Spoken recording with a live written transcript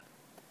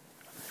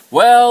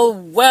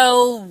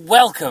Welcome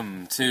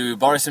to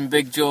Boris and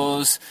Big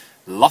Jaw's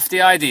Lofty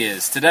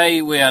Ideas.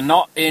 Today we are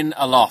not in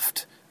a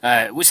loft.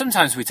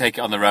 Sometimes we take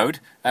it on the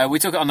road. We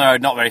took it on the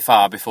road not very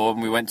far before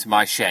when we went to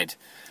my shed.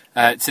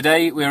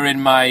 Today we're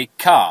in my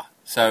car.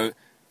 So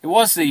it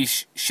was the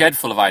shed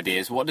full of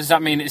ideas. What does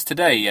that mean it's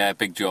today,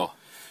 Big Jaw?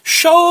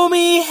 Show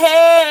me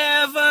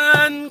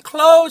heaven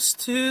close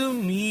to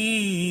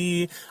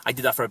me. I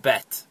did that for a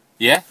bet.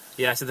 Yeah?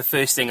 Yeah, so the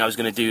first thing I was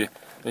going to do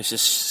was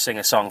just sing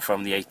a song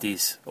from the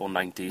 80s or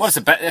 90s. Well,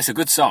 that's a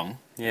good song.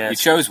 Yeah. You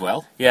chose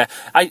well. Yeah.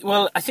 I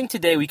think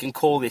today we can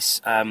call this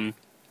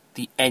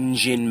the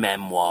Engine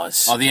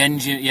Memoirs. Oh, the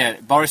engine,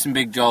 yeah. Boris and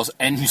Big Jaw's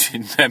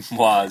Engine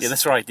Memoirs. Yeah,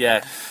 that's right,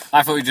 yeah.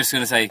 I thought you were just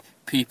going to say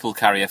people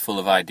carrier full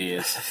of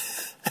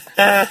ideas.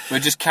 We're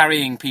just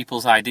carrying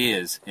people's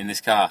ideas in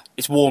this car.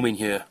 It's warm in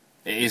here.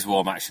 It is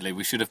warm, actually.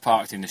 We should have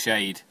parked in the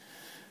shade.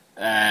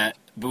 But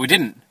we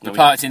didn't. No, we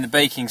parked in the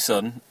baking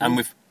sun,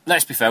 and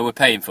let's be fair, we're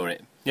paying for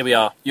it. Here we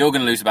are. You're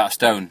going to lose about a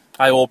stone.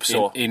 I hope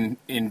so. In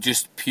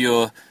just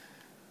pure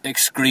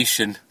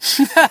excretion.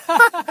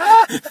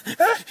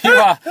 You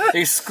are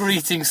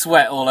excreting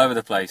sweat all over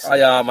the place. I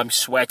am. I'm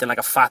sweating like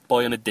a fat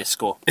boy in a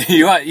disco. But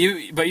you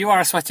are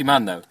a sweaty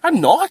man, though.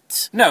 I'm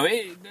not. No,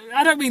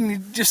 I don't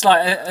mean just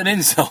like an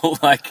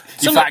insult, like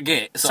you fat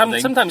git.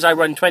 Sometimes I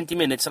run 20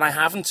 minutes and I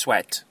haven't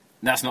sweat.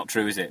 That's not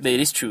true, is it? It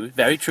is true.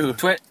 Very true.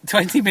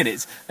 20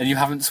 minutes and you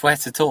haven't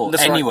sweat at all?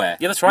 That's anywhere? Right.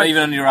 Yeah, that's right. Not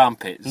even on your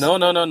armpits? No,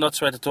 not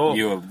sweat at all.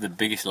 You are the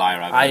biggest liar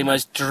I've ever I'm met.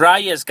 as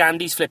dry as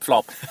Gandhi's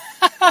flip-flop.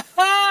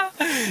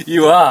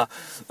 You are.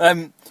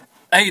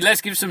 Hey, let's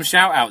give some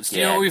shout-outs. Yeah.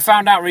 You know, we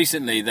found out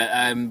recently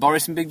that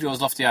Boris and Big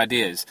Jaw's Lofty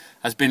Ideas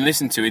has been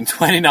listened to in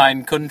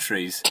 29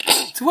 countries.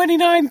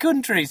 29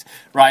 countries!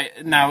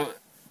 Right, now,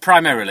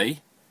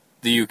 primarily,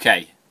 the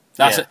UK.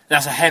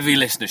 That's a heavy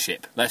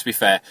listenership, let's be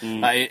fair.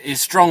 It is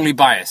strongly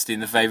biased in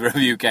the favour of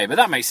the UK, but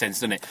that makes sense,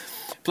 doesn't it?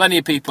 Plenty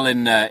of people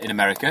in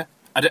America.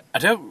 I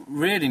don't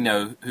really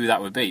know who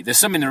that would be. There's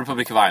some in the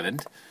Republic of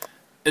Ireland.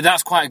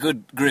 That's quite a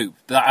good group,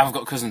 but I've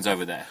got cousins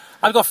over there.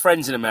 I've got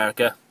friends in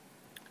America.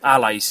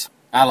 Allies.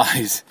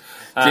 Allies.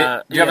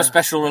 Do you have a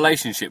special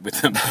relationship with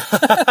them?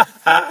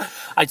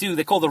 I do.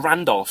 They're called the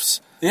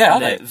Randolphs. Yeah,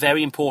 They're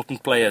very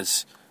important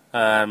players.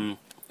 In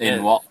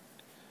what?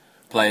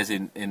 Players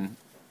in...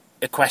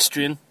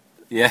 Equestrian.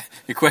 Yeah,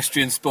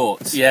 equestrian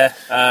sports. Yeah.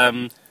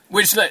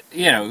 Which,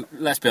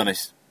 let's be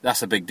honest,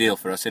 that's a big deal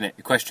for us, isn't it?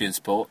 Equestrian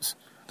sports.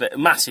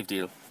 Massive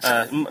deal.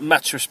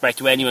 Much respect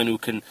to anyone who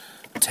can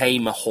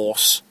tame a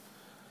horse.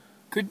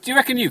 Do you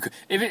reckon you could?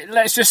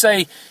 Let's just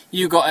say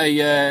you got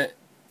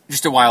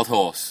just a wild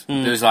horse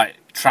that was like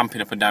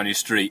tramping up and down your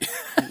street.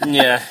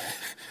 Yeah.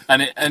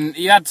 And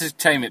you had to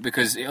tame it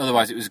because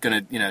otherwise it was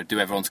going to, do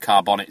everyone's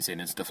car bonnets in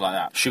and stuff like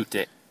that. Shoot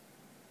it.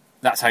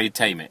 That's how you'd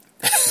tame it.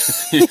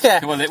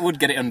 Yeah. Well, it would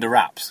get it under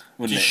wraps,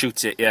 wouldn't Just it?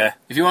 shoot it, yeah.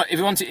 If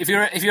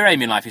your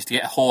aim in life is to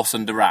get a horse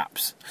under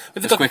wraps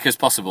as quick as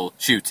possible,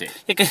 shoot it.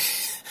 Yeah,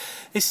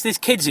 there's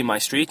kids in my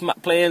street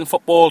playing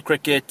football,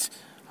 cricket,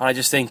 and I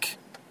just think,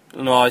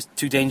 no, it's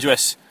too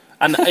dangerous.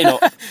 And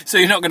So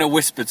you're not going to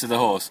whisper to the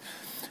horse,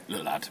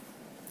 "Look, lad,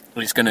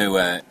 you're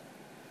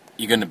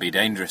going to be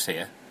dangerous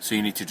here. So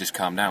you need to just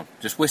calm down."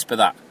 Just whisper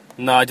that.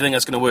 No, I don't think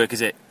that's going to work,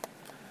 is it?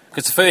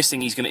 Because the first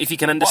thing if he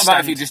can understand... What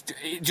about if you just...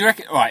 Do you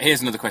reckon... Right,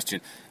 here's another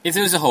question. If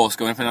there was a horse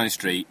going up and down the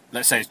street,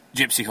 let's say it's a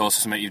gypsy horse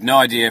or something, you've no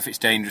idea if it's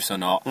dangerous or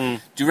not, do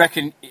you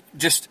reckon,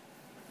 just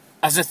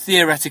as a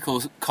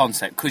theoretical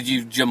concept, could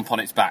you jump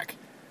on its back?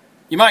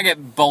 You might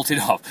get bolted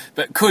off,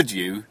 but could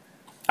you...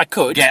 I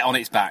could. Get on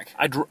its back?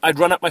 I'd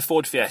run up my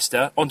Ford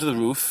Fiesta onto the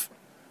roof,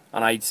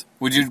 and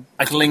Would you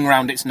cling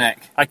round its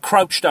neck? I'd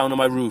crouch down on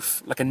my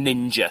roof like a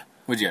ninja.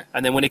 Would you?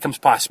 And then when it comes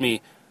past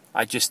me...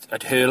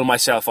 I'd hurl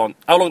myself on...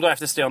 How long do I have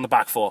to stay on the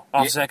back for?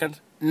 Half a second?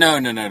 No.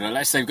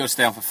 Let's say we've got to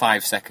stay on for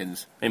 5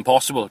 seconds.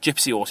 Impossible.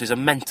 Gypsy horses are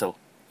mental.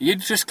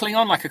 You'd just cling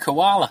on like a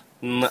koala.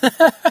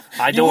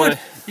 I don't want to...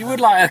 You would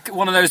like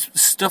one of those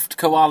stuffed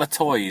koala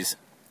toys.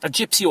 A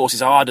gypsy horse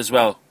is hard as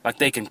well. Like,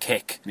 they can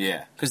kick.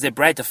 Yeah. Because they're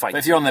bred to fight. But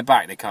if you're on their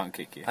back, they can't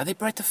kick you. Are they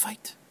bred to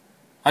fight?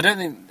 I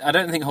don't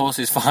think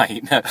horses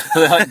fight. No,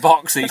 they like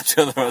box each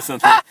other or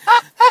something.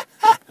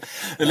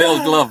 The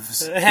little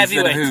gloves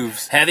instead of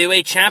hooves.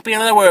 Heavyweight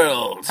champion of the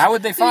world. How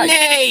would they fight?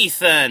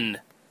 Nathan.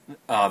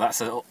 Oh,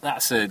 that's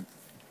a.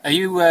 Are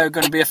you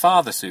going to be a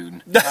father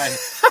soon? That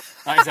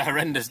is a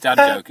horrendous dad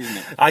joke, isn't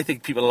it? I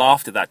think people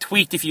laughed at that.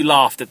 Tweet if you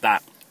laughed at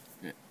that.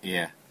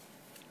 Yeah.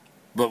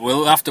 But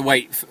we'll have to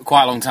wait for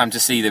quite a long time to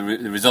see the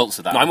results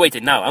of that. No, I'm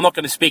waiting now. I'm not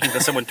going to speak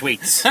until someone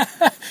tweets.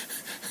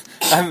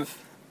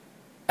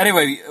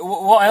 Anyway,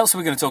 what else are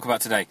we going to talk about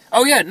today?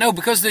 Oh, yeah, no,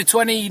 because there are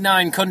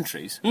 29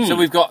 countries, so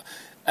we've got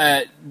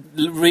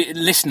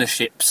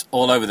listenerships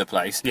all over the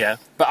place. Yeah.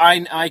 But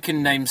I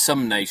can name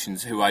some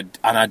nations and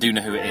I do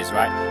know who it is,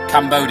 right?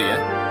 Cambodia.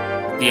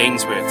 The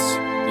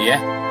Ainsworths. Yeah,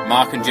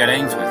 Mark and Jen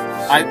Ainsworth.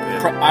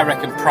 I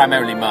reckon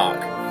primarily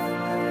Mark.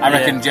 I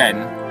reckon Jen,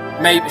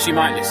 maybe she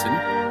might listen,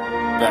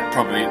 but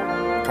probably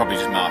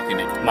just Mark,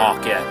 innit?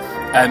 Mark, yeah.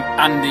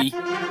 Andy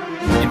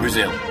in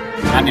Brazil.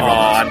 Andy Oh,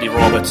 Roberts. Andy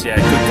Roberts, yeah,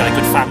 good guy,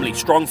 good family,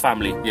 strong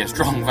family. Yeah,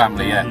 strong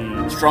family,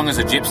 yeah. Strong as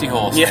a gypsy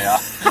horse, Yeah.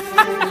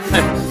 they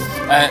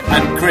are.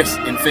 And Chris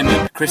in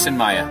Finland. Chris and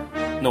Maya.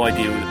 No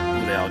idea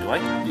who they are, do I?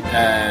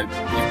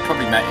 You've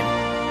probably met him.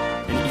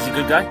 And he's a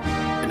good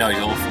guy? No, he's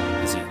awful.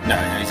 Is he? No,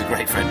 he's a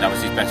great friend. I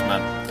was his best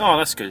man. Oh,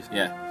 that's good.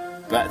 Yeah.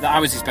 But I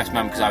was his best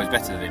man because I was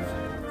better than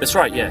him. That's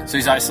right, yeah. So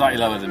he's like slightly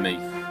lower than me.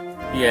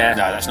 Yeah.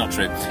 No, that's not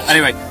true.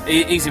 Anyway,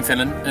 he's in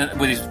Finland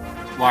with his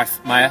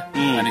wife Maya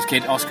and his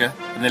kid Oscar,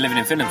 and they're living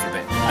in Finland for a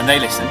bit. And they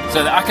listen,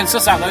 so that I can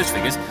suss out those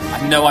figures. I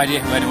have no idea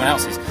who anyone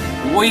else is.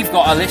 We've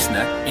got a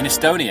listener in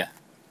Estonia.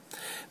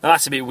 Now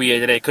that's a bit weird,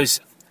 isn't it? Because,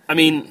 I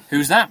mean,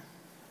 Who's that?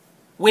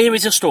 where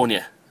is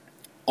Estonia?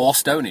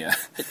 Austonia.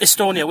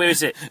 Estonia, where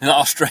is it? Not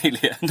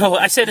Australia. No,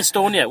 I said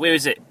Estonia, where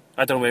is it?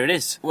 I don't know where it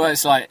is. Well,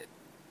 it's like,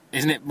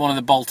 isn't it one of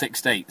the Baltic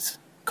states?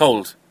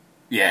 Cold.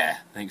 Yeah,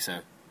 I think so.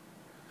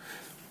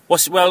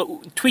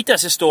 Well, tweet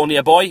us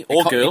Estonia, boy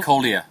or girl.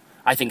 Ecolia.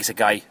 I think it's a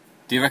guy.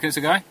 Do you reckon it's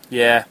a guy?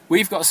 Yeah.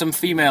 We've got some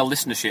female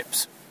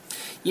listenerships.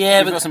 Yeah,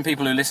 We've but got some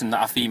people who listen that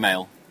are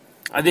female.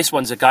 this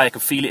one's a guy, I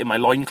can feel it in my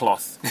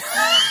loincloth.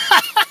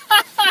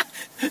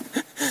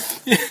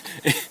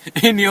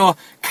 In your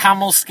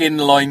camel skin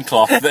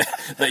loincloth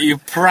that you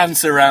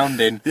prance around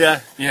in.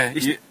 Yeah. Yeah.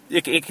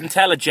 It can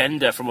tell a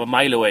gender from a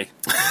mile away.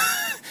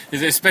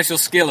 Is it a special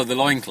skill of the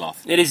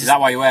loincloth? It is. Is that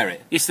why you wear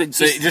it? It's So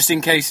just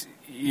in case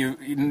you're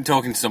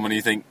talking to someone,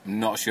 you think, I'm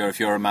not sure if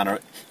you're a man or...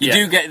 You Yeah.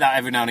 do get that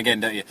every now and again,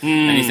 don't you?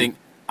 And you think,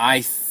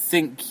 I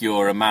think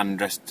you're a man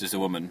dressed as a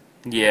woman.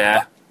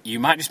 yeah. You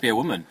might just be a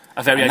woman.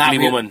 A very And ugly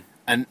that'd be- woman.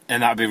 And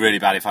that would be really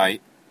bad if I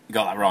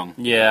got that wrong.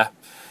 Yeah.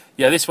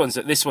 Yeah, this one's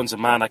a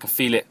man, I can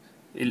feel it.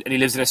 And he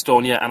lives in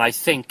Estonia, and I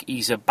think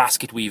he's a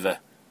basket weaver.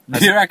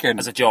 Do you reckon?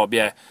 As a job,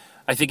 yeah.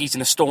 I think he's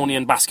an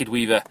Estonian basket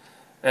weaver.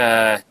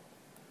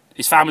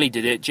 His family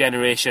did it,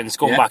 generations,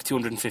 going Yeah. back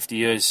 250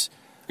 years.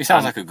 He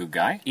sounds like a good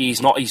guy.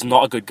 He's not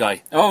a good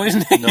guy. Oh,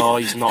 isn't he? No,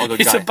 he's not a good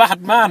He's guy. a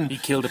bad man. He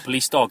killed a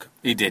police dog.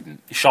 He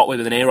didn't. He shot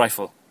with an air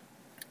rifle.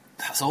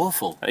 That's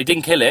awful. And he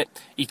didn't kill it.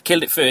 He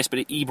killed it first, but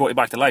he brought it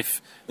back to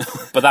life.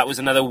 But that was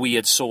another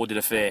weird, sordid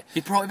affair.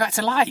 He brought it back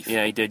to life.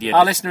 Yeah, he did, yeah.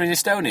 Our listener in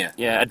Estonia.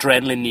 Yeah,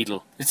 adrenaline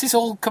needle. Is this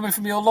all coming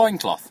from your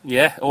loincloth?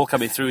 Yeah, all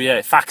coming through, yeah.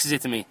 Faxes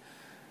it to me.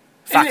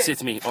 Fax it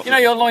to me. You know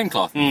your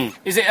loincloth?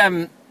 Is it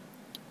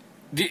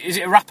is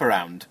it a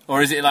wraparound?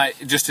 Or is it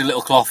like just a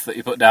little cloth that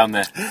you put down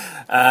there?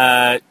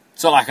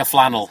 Sort of like a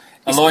flannel.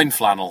 A loin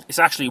flannel. It's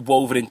actually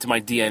woven into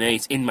my DNA.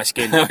 It's in my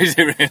skin. No, is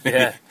it really?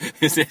 Yeah.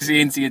 Is it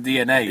into your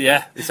DNA?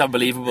 Yeah, it's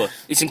unbelievable.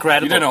 It's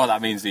incredible. You don't know what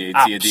that means, do you?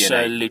 Into your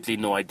DNA. Absolutely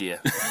no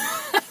idea.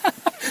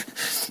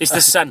 It's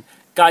the sun.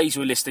 Guys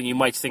who are listening, you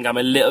might think I'm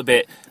a little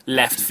bit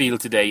left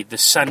field today. The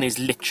sun is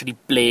literally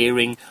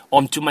blaring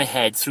onto my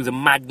head through the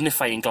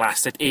magnifying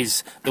glass that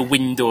is the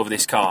window of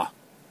this car.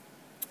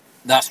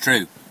 That's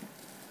true.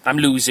 I'm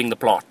losing the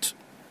plot.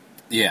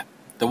 Yeah.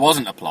 There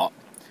wasn't a plot.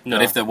 No.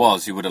 But if there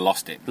was, you would have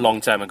lost it. Long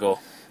time ago.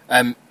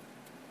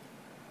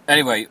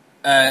 Anyway,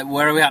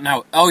 where are we at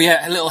now? Oh,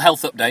 yeah, a little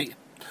health update.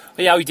 Oh,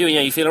 yeah, how are you doing?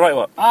 Yeah, you feeling alright,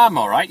 what? I'm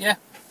all right, yeah.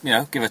 You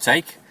know, give or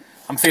take.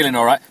 I'm feeling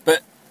all right.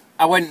 But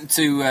I went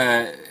to...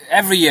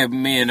 every year,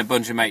 me and a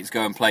bunch of mates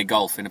go and play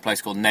golf in a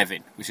place called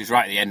Nevin, which is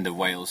right at the end of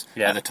Wales,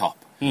 Yeah. at the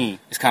top.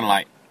 It's kind of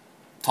like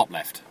top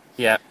left.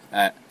 Yeah.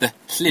 The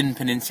Llyn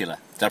Peninsula.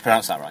 Did I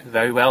pronounce that right?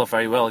 Very well,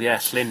 yeah,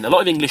 Llyn. A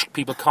lot of English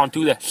people can't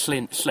do that.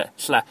 Llyn,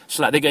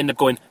 sla. They end up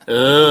going,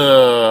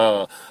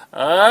 oh. Is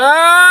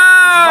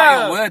that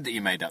your word that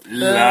you made up?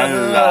 La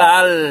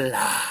la.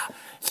 la.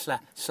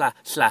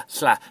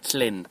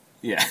 Llyn.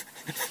 Yeah.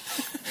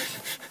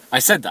 I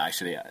said that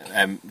actually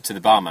to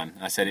the barman.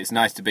 I said it's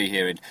nice to be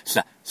here in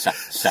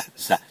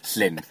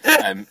Llyn.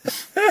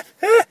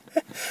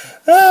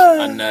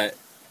 And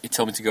he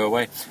told me to go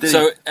away.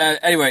 So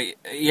anyway,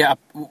 yeah,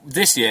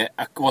 this year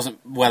I wasn't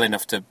well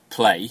enough to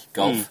play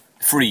golf.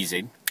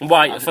 Freezing.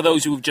 Why? For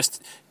those who've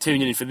just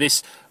tuned in for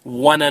this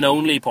one and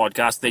only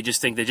podcast, they just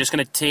think they're just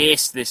going to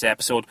taste this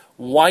episode.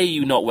 Why are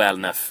you not well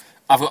enough?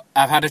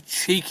 I've had a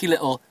cheeky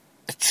little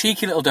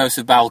dose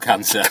of bowel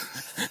cancer.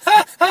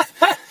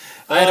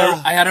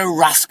 I had a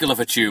rascal of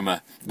a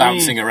tumour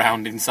bouncing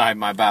around inside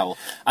my bowel,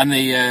 and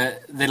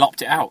they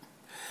lopped it out,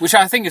 which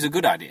I think is a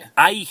good idea.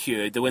 I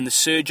heard that when the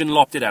surgeon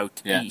lopped it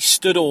out, Yeah. he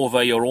stood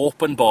over your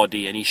open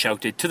body and he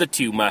shouted to the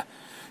tumour,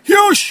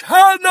 "You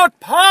shall not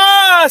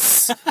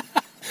pass!"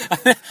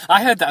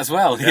 I heard that as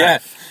well. Yeah,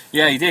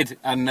 he did,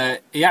 and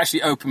he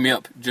actually opened me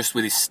up just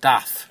with his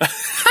staff.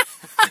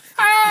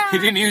 He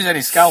didn't use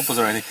any scalpels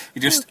or anything. He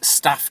just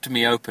staffed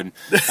me open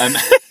and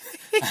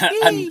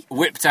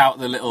whipped out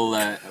the little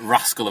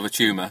rascal of a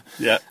tumour.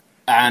 Yeah.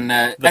 And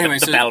anyway,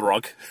 the so,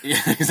 Balrog.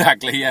 Yeah,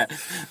 exactly. Yeah,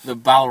 the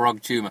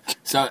Balrog tumour.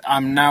 So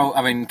I'm now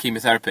having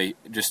chemotherapy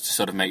just to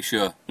sort of make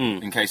sure,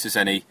 in case there's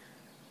any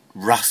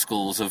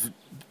rascals of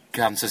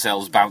cancer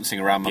cells bouncing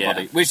around my Yeah.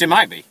 body, which there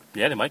might be.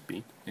 Yeah, there might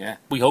be. Yeah.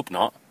 We hope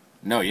not.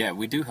 No, yeah,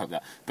 we do hope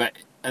that. But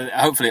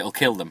hopefully it'll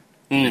kill them,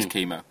 this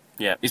chemo.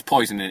 Yeah. It's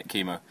poison in it,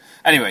 chemo.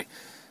 Anyway,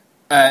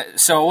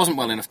 so I wasn't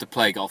well enough to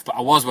play golf, but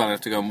I was well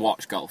enough to go and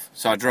watch golf.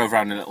 So I drove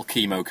around in a little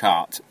chemo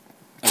cart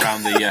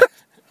around the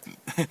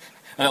a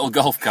little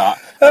golf cart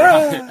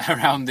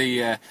around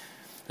the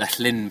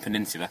Llyn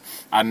Peninsula,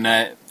 and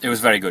it was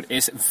very good.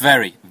 It's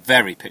very,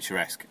 very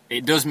picturesque.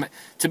 It does.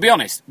 To be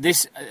honest,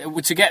 this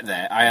to get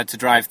there, I had to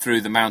drive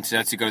through the mountains. I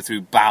had to go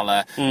through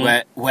Bala,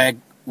 where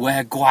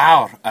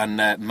Gwawr and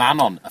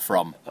Manon are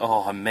from.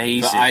 Oh,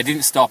 amazing! But I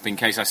didn't stop in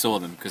case I saw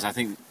them, because I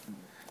think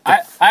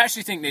I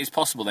actually think that it's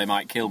possible they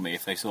might kill me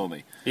if they saw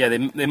me. Yeah,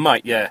 they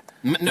might. Yeah,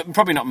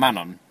 Probably not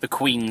Manon. the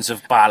queens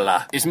of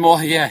Bala. It's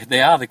more, yeah,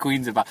 they are the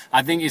queens of Bala.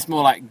 I think it's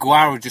more like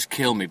Gwawr would just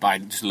kill me by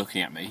just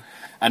looking at me,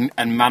 and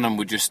Manon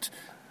would just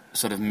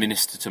sort of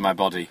minister to my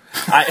body.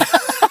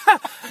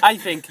 I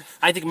think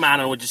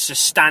Manon would just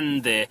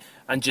stand there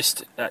and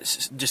just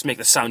make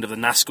the sound of the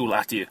Nazgul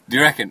at you. Do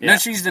you reckon? Yeah. No,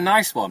 she's the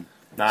nice one.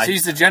 No,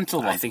 She's the gentle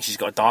one. I think she's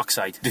got a dark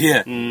side.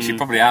 Yeah, she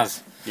probably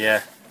has.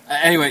 Yeah.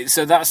 Anyway,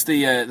 so that's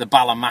the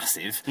Bala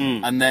Massive,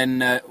 and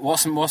then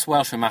what's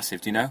Welsh for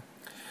massive? Do you know,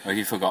 or have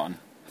you forgotten?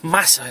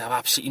 Mass, I have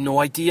absolutely no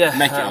idea.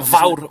 Make it up,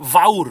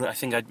 Vawr, I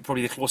think I'd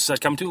probably the closest I'd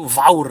come to.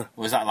 Vawr. Or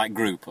was that like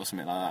group or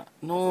something like that?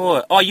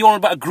 No. Oh, you on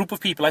about a group of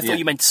people? I thought Yeah.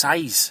 you meant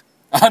size.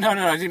 Oh no,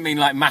 I didn't mean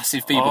like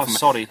massive people. Oh,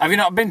 sorry. Have you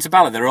not been to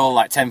Bala? They're all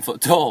like 10 foot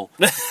tall.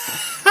 They're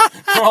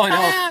all in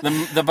all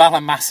the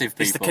Bala Massive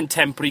people. It's the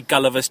contemporary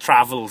Gulliver's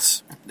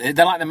Travels. They're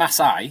like the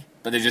Maasai,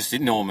 but they're just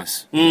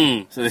enormous.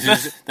 So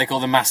they call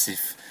them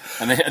massive,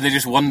 and they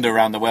just wander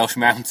around the Welsh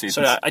mountains.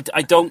 So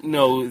I don't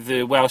know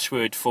the Welsh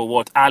word for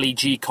what Ali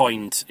G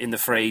coined in the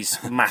phrase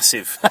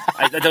massive.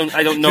 I don't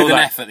know With an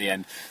that. F at the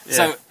end. Yeah.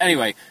 So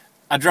anyway,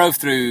 I drove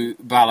through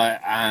Bala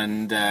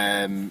and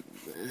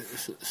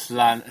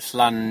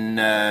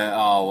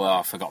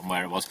I've forgotten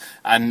where it was,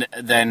 and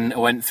then I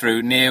went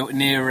through near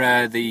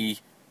the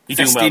You're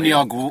doing well,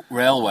 Festiniog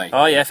Railway.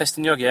 Oh yeah,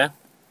 Festiniog, yeah.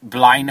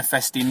 Blaen y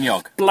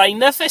Festiniog.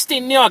 Blaena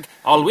Festiniog,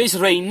 always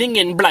raining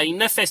in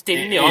Blaena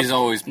Festiniog. It is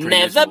always pretty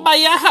Never miserable. buy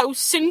a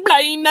house in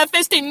Blaena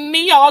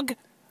Festiniog.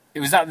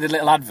 Was that the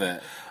little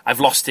advert?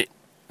 I've lost it.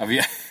 Have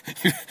you?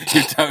 You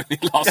totally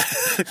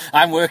lost it.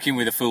 I'm working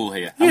with a fool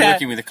here. I'm Yeah.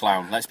 working with a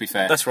clown, let's be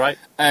fair. That's right.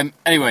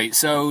 Anyway,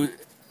 so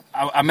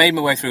I made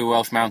my way through the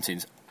Welsh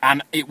mountains,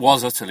 and it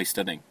was utterly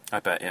stunning. I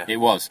bet, yeah. It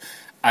was.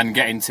 And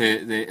getting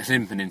to the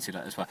Llyn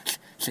Peninsula as well.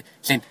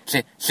 Llyn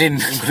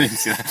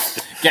Peninsula.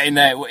 Getting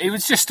there, it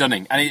was just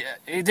stunning. And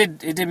it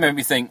did make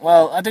me think,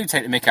 well, I do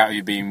take the mick out of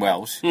you being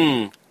Welsh.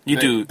 You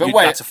do. But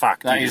That's a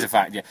fact. That you is do. a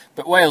fact, yeah.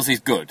 But Wales is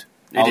good.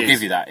 I'll is.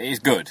 give you that. It is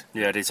good.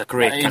 Yeah, it is a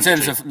great In country.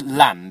 terms of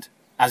land,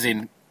 as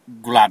in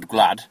glad,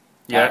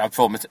 Yeah. a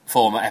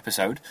former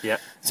episode. Yeah.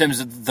 In terms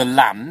of the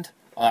land,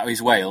 that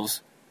is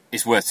Wales,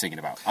 it's worth singing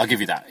about. I'll give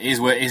you that. It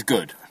is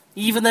good.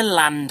 Even the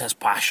land has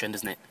passion,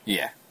 doesn't it?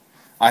 Yeah.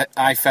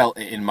 I felt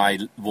it in my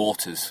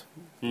waters.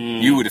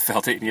 You would have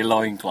felt it in your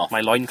loincloth.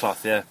 My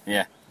loincloth, yeah.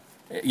 Yeah.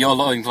 Your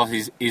loincloth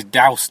is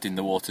doused in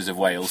the waters of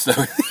Wales, so...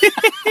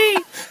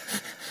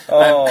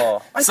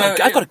 I've so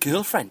got a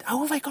girlfriend.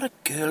 How have I got a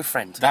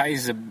girlfriend? That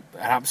is an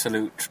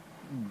absolute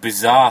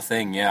bizarre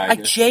thing, yeah. I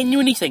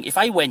genuinely think if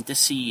I went to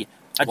see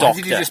a Why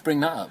doctor... did you just bring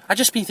that up? I've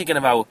just been thinking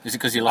about Is it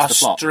because you our lost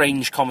the plot?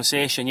 strange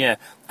conversation, yeah.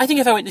 I think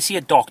if I went to see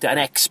a doctor, an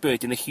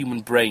expert in the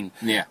human brain,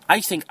 Yeah.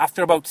 I think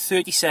after about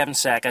 37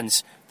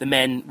 seconds, the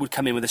men would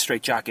come in with a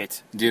straight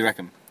jacket. Do you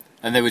reckon?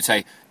 And they would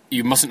say,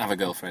 you mustn't have a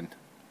girlfriend.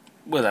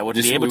 Well, I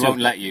wouldn't Just, be able we to.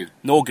 won't let you.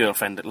 No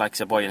girlfriend that likes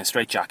a boy in a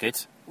straight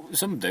jacket.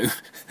 Some do.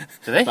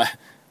 Do they? But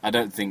I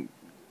don't think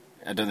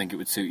it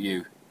would suit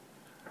you.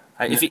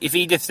 If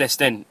Edith's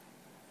listening,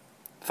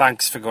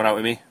 thanks for going out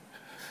with me.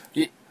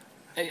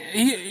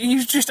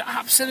 He's just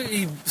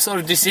absolutely sort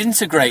of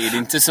disintegrated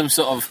into some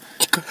sort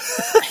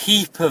of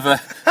heap of a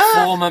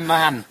former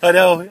man. I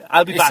know.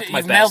 I'll be back to my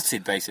You've best.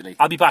 melted, basically.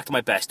 I'll be back to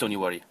my best, don't you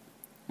worry.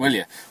 Will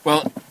you?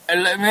 Well,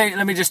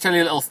 let me just tell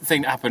you a little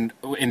thing that happened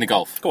in the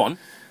golf. Go on.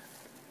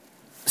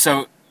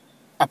 So,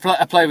 I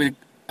play with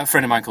a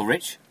friend of mine called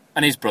Rich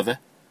and his brother,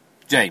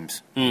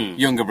 James,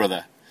 younger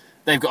brother.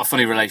 They've got a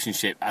funny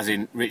relationship, as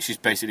in Rich is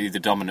basically the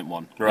dominant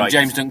one. Right. And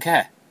James doesn't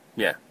care,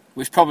 Yeah.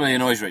 which probably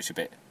annoys Rich a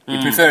bit.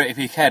 He'd prefer it if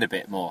he cared a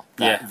bit more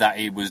that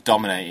he was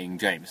dominating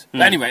James.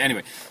 But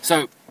anyway,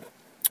 so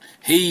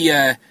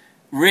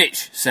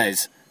Rich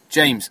says,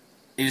 James,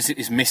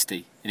 it's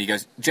misty. And he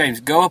goes, James,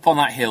 go up on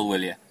that hill,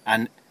 will you?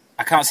 And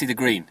I can't see the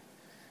green,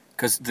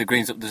 because the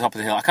green's up the top of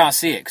the hill. I can't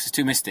see it because it's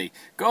too misty.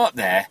 Go up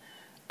there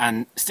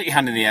and stick your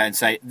hand in the air and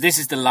say, this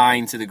is the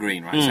line to the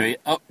green, right?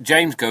 So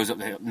James goes up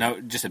the hill. No,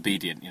 just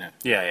obedient,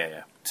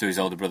 Yeah. to his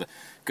older brother.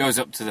 Goes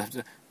up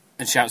to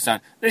and shouts down,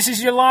 this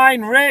is your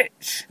line,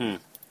 Rich!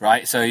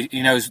 Right, so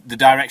he knows the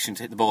direction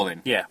to hit the ball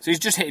in. Yeah. So he's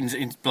just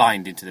hitting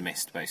blind into the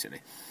mist,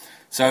 basically.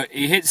 So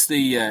he hits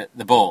the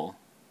ball,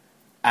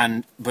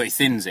 but he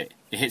thins it.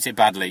 He hits it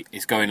badly.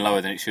 It's going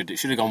lower than it should. It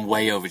should have gone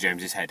way over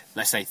James's head.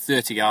 Let's say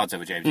 30 yards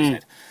over James's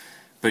head.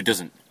 But it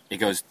doesn't. It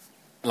goes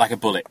like a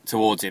bullet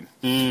towards him.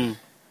 And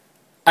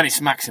it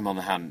smacks him on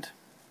the hand.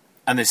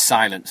 And there's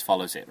silence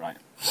follows it, right?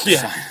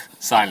 Yeah.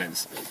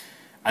 Silence.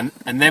 And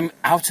then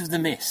out of the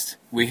mist,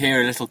 we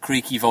hear a little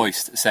creaky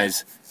voice that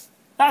says,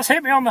 that's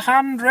hit me on the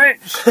hand,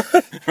 Rich.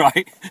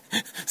 Right?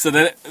 So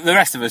the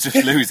rest of us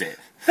just lose it.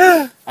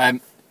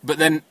 But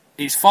then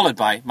it's followed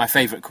by my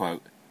favourite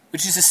quote,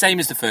 which is the same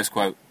as the first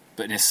quote,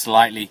 but in a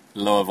slightly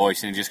lower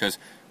voice, and he just goes,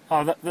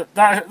 "Oh,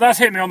 that's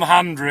hit me on the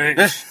hand,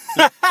 Rich."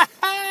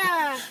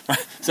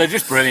 So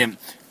just brilliant.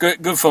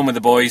 Good fun with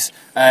the boys.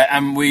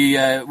 And we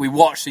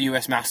watch the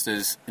US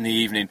Masters in the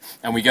evening,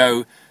 and we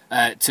go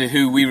to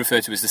who we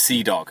refer to as the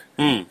Sea Dog,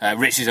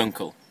 Rich's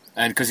uncle.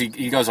 And because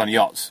he goes on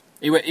yachts.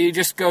 He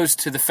just goes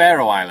to the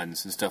Faroe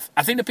Islands and stuff.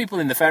 I think the people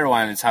in the Faroe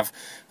Islands have,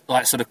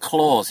 like, sort of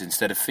claws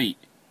instead of feet.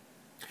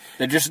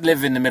 They just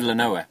live in the middle of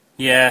nowhere.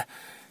 Yeah.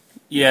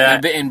 They're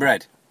a bit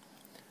inbred.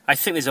 I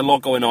think there's a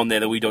lot going on there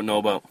that we don't know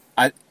about.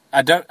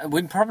 I don't.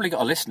 We've probably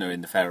got a listener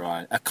in the Faroe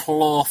Islands, a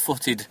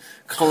claw-footed,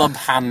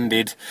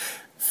 club-handed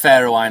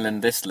Faroe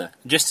Island listener.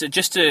 Just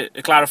to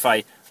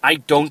clarify, I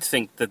don't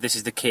think that this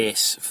is the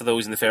case for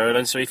those in the Faroe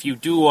Islands. So if you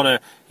do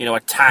want to,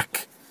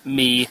 attack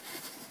me,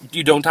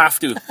 you don't have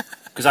to,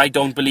 because I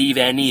don't believe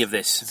any of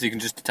this. So you can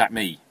just attack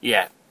me.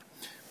 Yeah.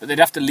 But they'd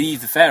have to leave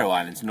the Faroe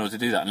Islands in order to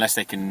do that, unless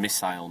they can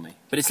missile me.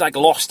 But it's like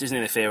Lost, isn't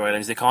it, the Faroe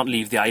Islands? They can't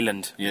leave the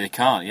island. Yeah, they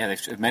can't. Yeah,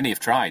 many have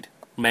tried.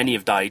 Many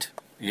have died.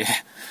 Yeah.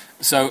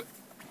 So,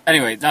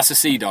 anyway, that's a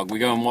Sea Dog. We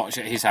go and watch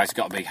at his house. He's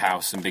got a big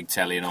house and big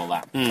telly and all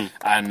that.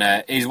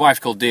 And his wife's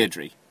called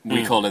Deirdre.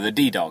 We call her the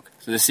D-Dog.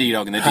 So the Sea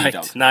Dog and the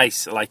D-Dog. Right.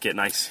 Nice. I like it.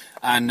 Nice.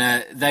 And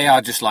they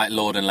are just like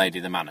Lord and Lady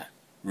of the Manor.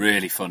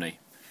 Really funny.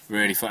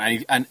 Really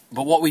funny.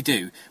 But what we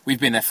do, we've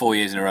been there 4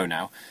 years in a row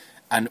now,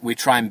 and we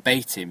try and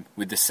bait him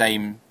with the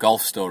same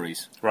golf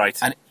stories. Right.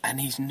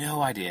 And he's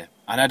no idea.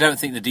 And I don't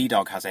think the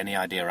D-Dog has any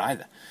idea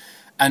either.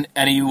 And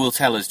he will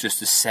tell us just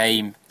the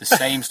same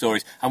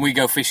stories, and we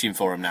go fishing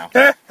for him now.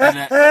 And,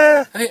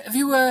 have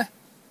you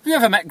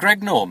ever met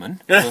Greg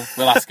Norman?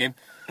 We'll ask him.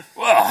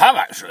 Well, I have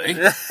actually.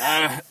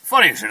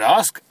 Funny you should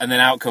ask. And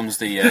then out comes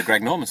the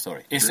Greg Norman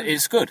story.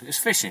 It's good. It's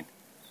fishing.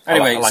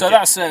 Anyway, like so it.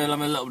 That's a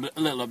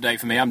little update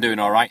for me. I'm doing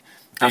all right.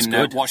 That's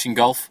good. Watching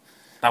golf,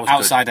 That was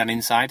outside and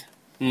inside.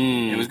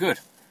 It was good.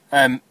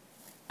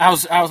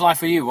 How's life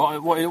for you?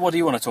 What do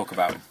you want to talk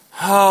about?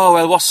 Oh,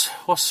 well,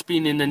 what's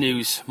been in the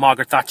news?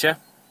 Margaret Thatcher?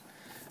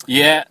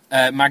 Yeah,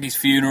 Maggie's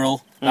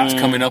funeral. That's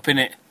coming up,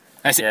 innit?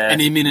 That's an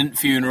imminent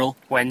funeral.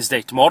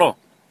 Wednesday, tomorrow.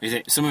 Is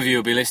it? Some of you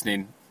will be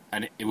listening,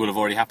 and it will have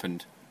already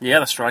happened. Yeah,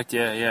 that's right.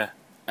 Yeah,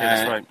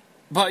 that's right.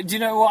 But do you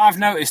know what I've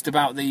noticed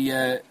about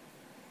the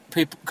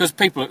people? Because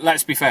people,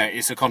 let's be fair,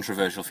 it's a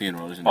controversial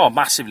funeral, isn't it? Oh,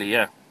 massively,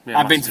 yeah.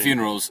 I've been to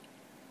funerals.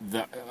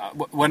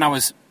 When I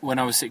was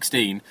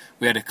 16,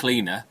 we had a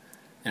cleaner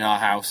in our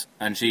house,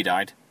 and she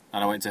died,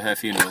 and I went to her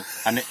funeral,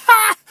 and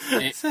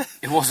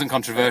it wasn't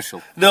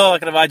controversial. No, I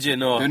can imagine.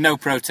 No, There were no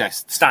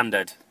protests.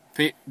 standard.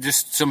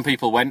 Just some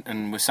people went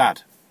and were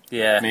sad,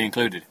 Yeah, me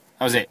included.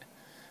 That was it.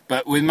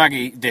 But with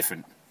Maggie,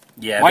 different.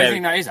 yeah. Why do you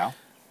think that is, Al?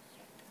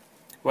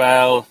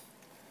 Well,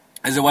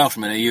 As a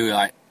Welshman, are you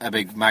like a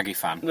big Maggie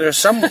fan? there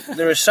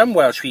are some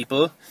Welsh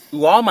people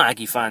who are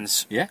Maggie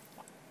fans. Yeah.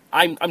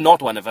 I'm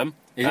not one of them.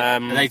 Are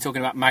they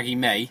talking about Maggie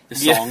May, the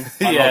Yeah, song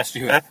by yeah. Rod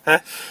Stewart?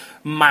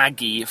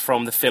 Maggie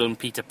from the film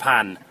Peter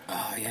Pan.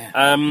 Oh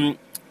yeah.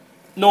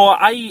 No,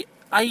 I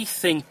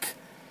think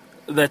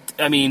that,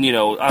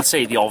 I'll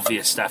say the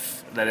obvious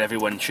stuff that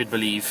everyone should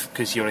believe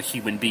because you're a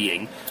human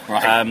being.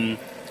 Right.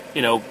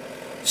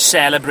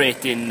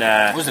 Celebrating...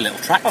 There was a little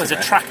tractor. there's a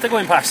there. tractor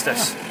going past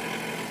us.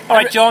 All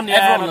right, John, yeah,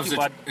 Everyone not loves too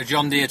bad. a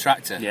John Deere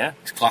tractor. Yeah.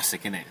 It's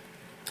classic, isn't it?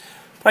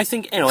 But I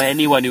think,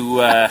 anyone who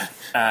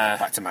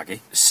Back to Maggie.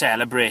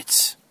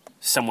 celebrates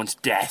someone's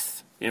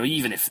death,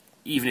 even if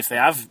they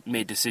have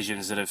made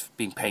decisions that have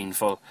been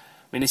painful,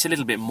 I mean, it's a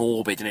little bit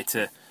morbid, isn't it,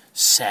 to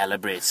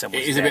celebrate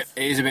someone's death.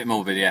 It is a bit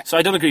morbid, yeah. So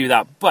I don't agree with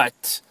that,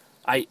 but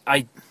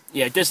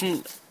it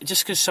doesn't,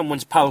 just because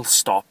someone's pulse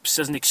stops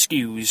doesn't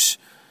excuse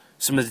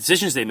some of the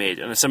decisions they made,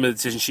 and some of the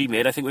decisions she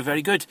made I think were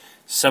very good.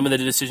 Some of the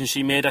decisions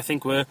she made I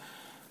think were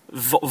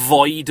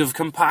void of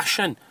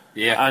compassion.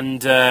 Yeah.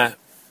 And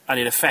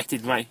it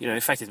affected my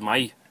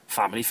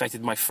family,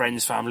 affected my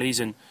friends' families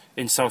in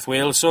South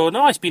Wales. So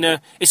no,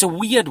 it's a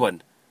weird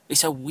one.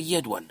 It's a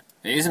weird one.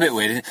 It is a bit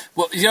weird, isn't it?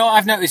 Well,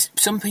 I've noticed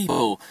some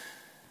people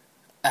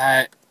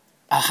are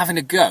having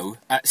a go.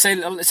 Say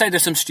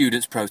there's some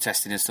students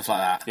protesting and stuff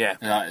like that. Yeah.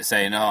 Like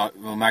saying, "Oh,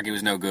 well, Maggie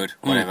was no good,"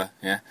 whatever.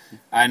 Yeah.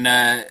 And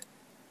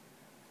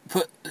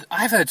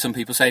I've heard some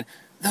people saying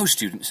those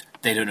students,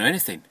 they don't know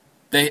anything.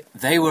 They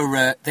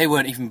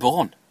weren't even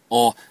born,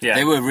 or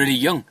they were really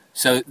young.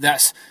 So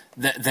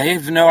they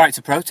have no right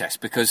to protest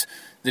because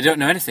they don't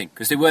know anything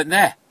because they weren't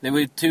there. They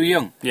were too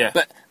young. Yeah.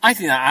 But I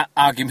think that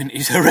argument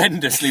is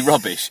horrendously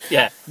rubbish.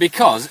 Yeah.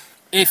 Because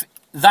if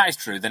that is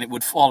true, then it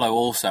would follow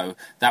also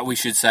that we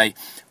should say,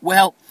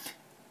 well,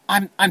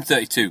 I'm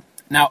 32.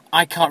 Now,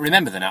 I can't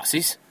remember the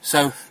Nazis,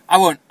 so I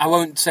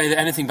won't say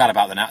anything bad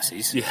about the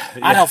Nazis. Yeah.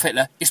 Adolf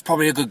Hitler is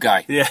probably a good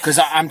guy. Yeah. Because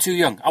I'm too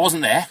young. I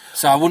wasn't there,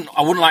 so I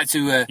wouldn't like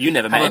to... You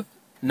never met him?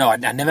 No, I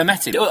never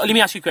met him. Let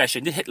me ask you a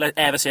question. Did Hitler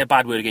ever say a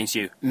bad word against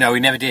you? No, he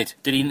never did.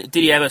 Did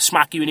he ever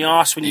smack you in the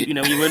arse when you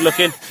weren't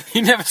looking?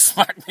 He never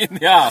smacked me in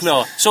the arse.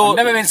 No. So I've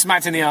never been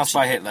smacked in the arse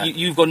by Hitler.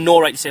 You've got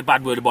no right to say a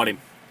bad word about him.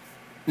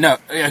 No,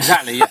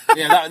 exactly.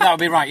 Yeah, that would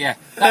be right. Yeah,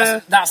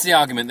 that's the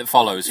argument that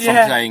follows from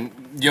saying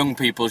young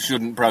people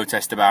shouldn't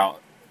protest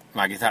about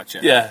Maggie Thatcher.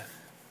 Yeah.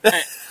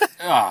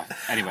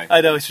 Anyway,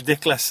 I know, it's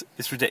ridiculous.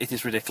 It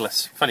is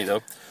ridiculous. Funny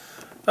though.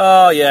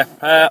 Oh yeah.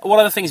 What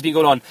other things have been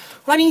going on?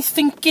 Well, I've been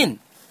thinking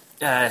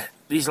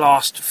these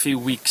last few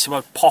weeks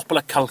about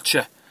popular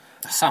culture.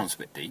 that sounds a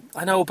bit deep.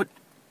 I know, but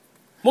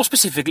more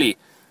specifically,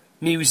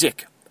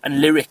 music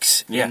and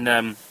lyrics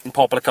in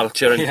popular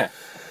culture. And,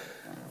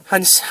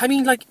 and I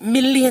mean, like,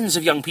 millions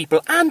of young people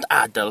and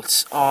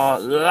adults are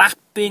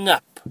lapping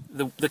up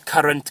the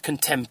current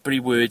contemporary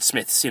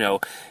wordsmiths. You know,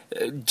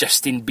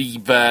 Justin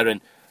Bieber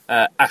and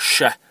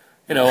Usher.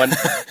 You know, and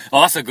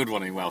Well, that's a good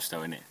one in Welsh, though,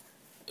 isn't it?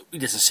 he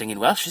doesn't sing in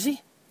Welsh, does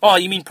he? Oh,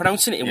 you mean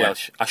pronouncing it in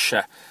Welsh?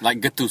 Usher. Like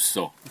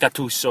Gattuso.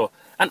 Gattuso.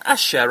 And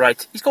Usher,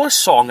 right, he's got a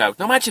song out.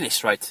 Now imagine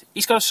this, right?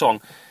 He's got a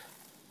song.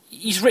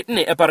 He's written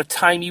it about a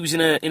time he was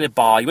in a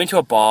bar. He went to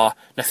a bar.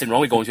 Nothing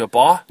wrong with going to a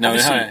bar. No,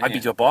 Obviously, no, I've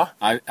been to a bar.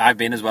 I've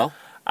been as well.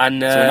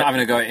 And So we're not having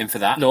to go in for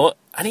that. no,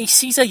 and he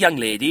sees a young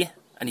lady,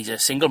 and he's a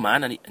single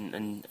man,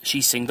 and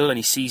she's single, and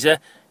he sees her,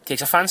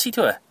 takes a fancy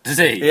to her. Does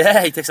he?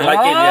 Yeah, he takes a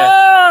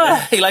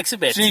liking, he likes a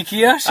bit.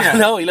 Cheeky Usher.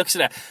 No, he looks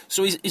at her.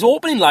 So his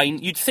opening line,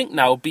 you'd think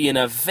now, being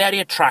a very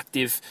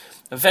attractive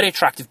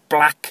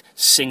black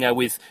singer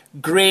with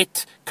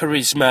great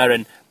charisma,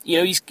 and you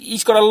know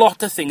he's got a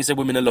lot of things that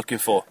women are looking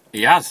for.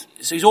 He has.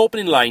 So his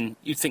opening line,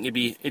 you'd think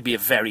it'd be a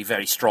very,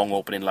 very strong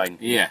opening line.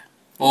 Yeah.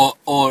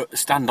 Or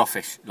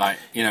standoffish, like,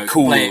 you know,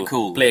 Cool. play it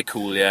cool. Play it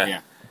cool, yeah. Yeah.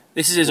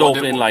 This is his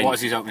opening line. What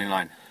is his opening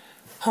line?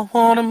 I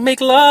wanna make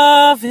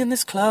love in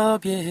this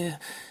club, yeah.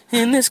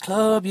 In this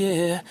club,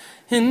 yeah.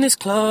 In this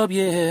club,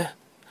 yeah.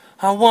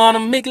 I wanna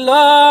make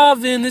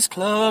love in this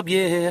club,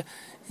 yeah.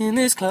 In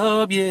this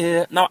club,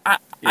 yeah. Now,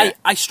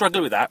 I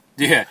struggle with that.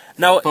 Yeah.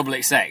 Now,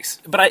 Public sex.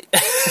 but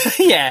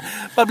yeah,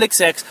 public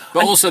sex.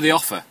 But And also the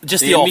offer.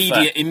 Just the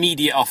offer.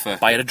 Immediate offer.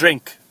 buy her a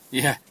drink.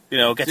 Yeah. You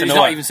know, get to He's know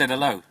not her. even said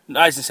hello.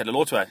 I hasn't said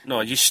hello to her.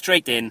 No, you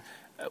straight in,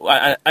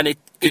 and it.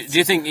 Do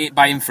you think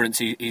by inference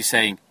he's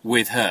saying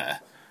with her?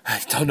 I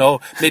don't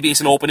know. Maybe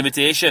it's an open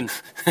invitation.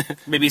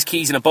 Maybe it's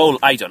keys in a bowl.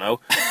 I don't know.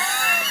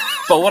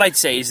 But what I'd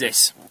say is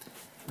this: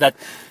 that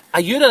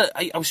I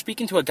was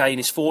speaking to a guy in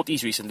his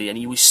 40s recently, and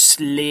he was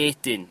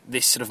slating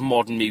this sort of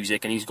modern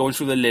music, and he was going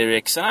through the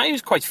lyrics, and I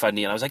was quite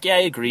funny, and I was like, yeah, I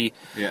agree.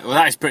 Yeah. Well,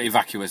 that is pretty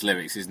vacuous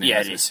lyrics, isn't it? Yeah,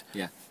 it is.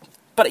 Yeah.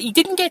 But he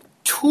didn't get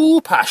too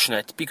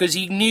passionate because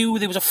he knew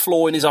there was a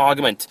flaw in his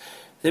argument.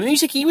 The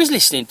music he was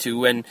listening to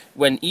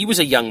when he was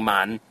a young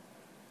man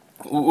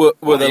were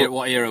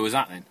What era was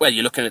that then? well,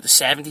 you're looking at the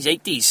 70s,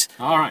 80s.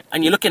 All right.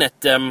 And you're looking at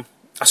a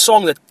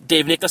song that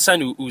Dave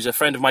Nicholson, who's a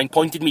friend of mine,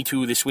 pointed me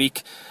to this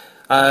week,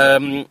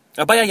 by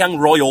a young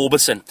Roy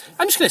Orbison.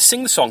 I'm just going to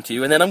sing the song to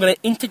you, and then I'm going to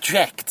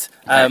interject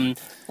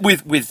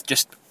with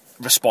just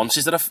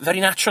responses that are very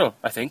natural,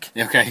 I think.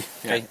 Okay.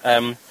 Yeah.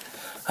 Okay.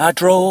 I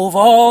drove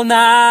all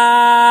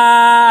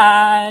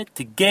night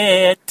to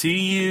get to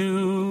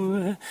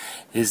you.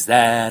 Is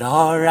that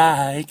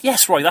alright?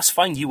 Yes, Roy, that's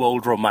fine, you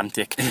old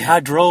romantic. I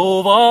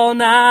drove all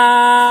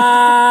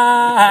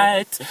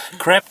night,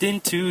 crept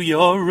into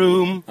your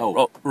room.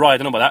 Oh. Roy, I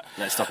don't know about that.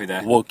 Let's stop you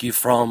there. Woke you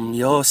from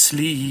your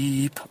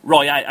sleep.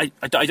 Roy, I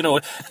don't know.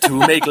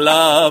 To make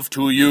love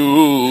to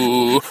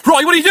you.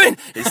 Roy, what are you doing?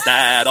 Is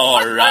that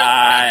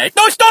alright?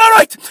 No, it's not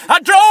alright! I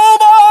drove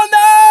all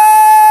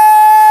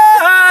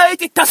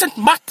night! It doesn't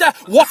matter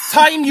what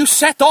time you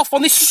set off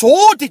on this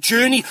sordid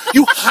journey.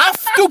 You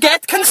have to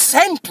get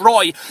consent,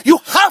 Roy. You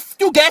have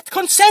to get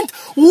consent.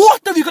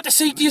 What have you got to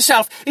say to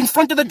yourself in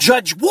front of the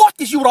judge? What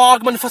is your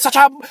argument for such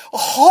a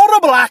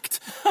horrible act?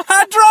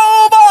 I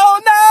drove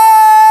all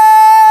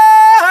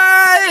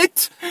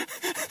night!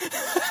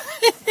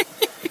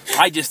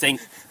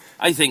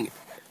 I think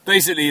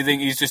Basically, you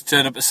think he's just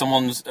turned up at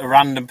a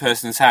random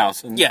person's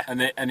house, and Yeah.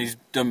 and he's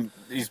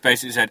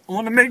basically said, "I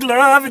want to make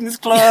love in this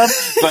club,"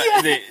 but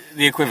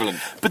the equivalent.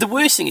 But the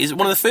worst thing is,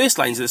 one of the first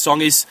lines of the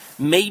song is,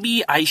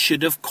 maybe I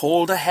should have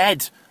called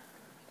ahead.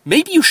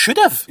 Maybe you should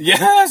have. Yeah,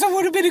 that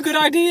would have been a good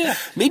idea.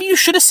 Maybe you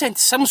should have sent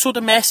some sort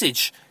of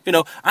message. You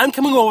know, I'm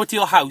coming over to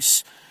your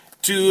house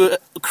to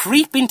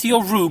creep into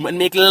your room and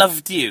make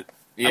love to you.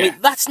 Yeah. I mean,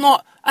 that's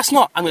not,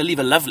 I'm going to leave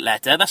a love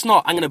letter. That's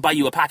not, I'm going to buy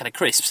you a packet of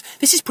crisps.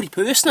 This is pretty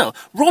personal.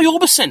 Roy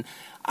Orbison,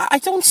 I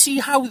don't see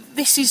how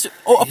this is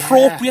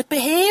appropriate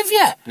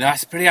behaviour. No,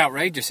 that's pretty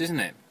outrageous, isn't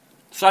it?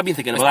 So I've been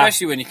thinking about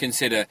Especially when you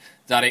consider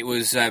that it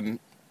was the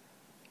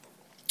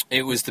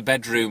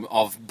bedroom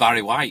of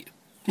Barry White.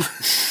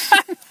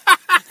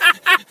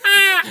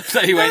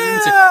 that he went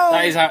into.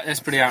 That's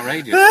pretty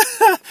outrageous.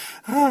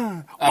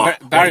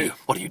 Barry,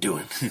 what are you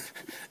doing?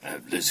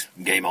 this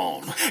game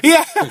on.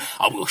 Yeah,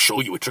 I will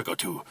show you a trick or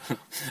two.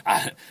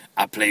 I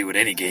play with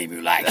any game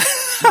you like.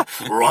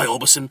 Roy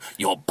Orbison,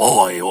 your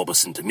boy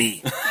Orbison to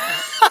me.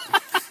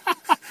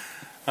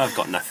 I've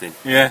got nothing.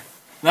 Yeah,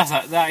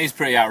 that is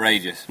pretty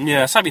outrageous.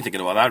 Yeah, so I've been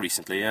thinking about that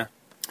recently, yeah.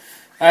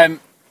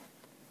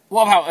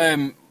 What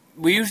about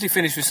we usually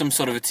finish with some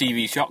sort of a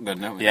TV shotgun,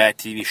 don't we? Yeah,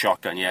 TV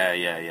shotgun,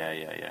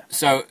 yeah.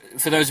 So,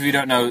 for those of you who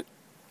don't know,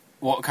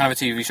 what kind of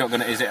a TV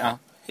shotgun is it, Al?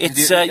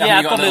 It's Have you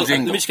I've got got a little let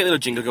jingle? me just get a little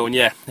jingle going.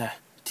 Yeah,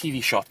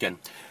 TV shotgun.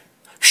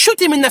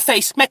 Shoot him in the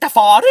face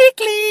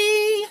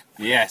metaphorically.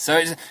 Yeah,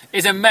 so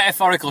it's a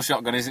metaphorical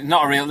shotgun. It's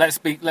not a real. Let's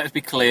be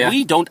clear.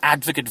 We don't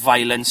advocate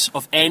violence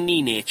of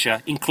any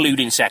nature,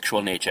 including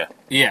sexual nature.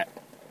 Yeah.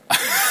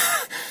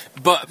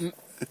 But,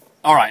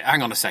 all right,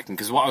 hang on a second,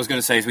 because what I was going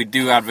to say is we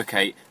do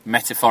advocate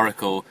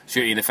metaphorical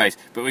shooting in the face,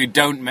 but we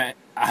don't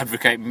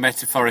advocate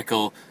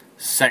metaphorical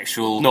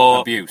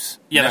sexual abuse.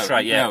 Yeah, No, that's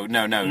right, yeah.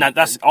 No.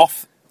 That's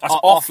off. That's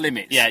Off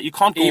limits. Yeah, you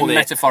can't go Even there.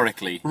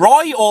 metaphorically.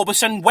 Roy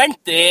Orbison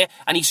went there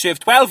and he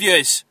served 12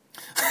 years.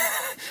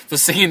 For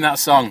singing that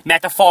song.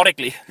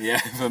 Metaphorically. Yeah,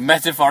 for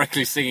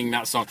metaphorically singing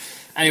that song.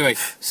 Anyway,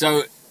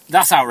 so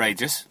that's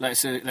outrageous.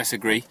 Let's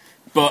agree.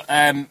 But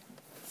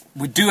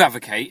we do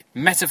advocate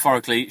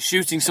metaphorically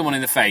shooting someone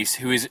in the face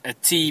who is a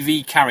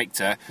TV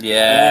character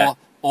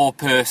or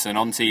person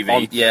on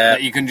TV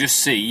that you can just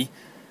see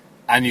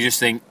and you just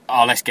think,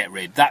 oh, let's get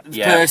rid. That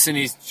person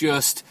is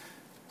just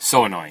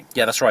so annoying.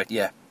 Yeah, that's right,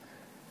 yeah.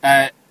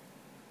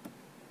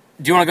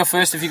 Do you want to go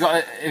first? Have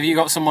you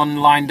got someone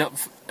lined up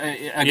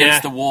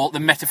against the wall, the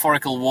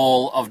metaphorical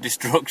wall of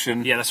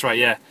destruction? Yeah, that's right,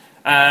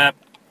 yeah.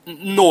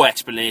 No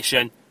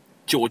explanation.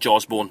 George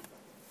Osborne.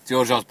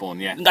 George Osborne,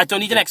 yeah. I don't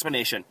need an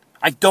explanation.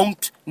 I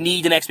don't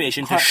need an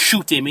explanation to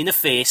shoot him in the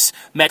face,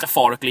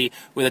 metaphorically,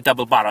 with a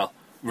double barrel.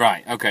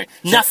 Right, okay.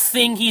 So,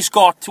 nothing he's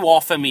got to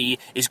offer me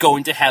is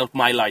going to help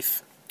my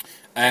life.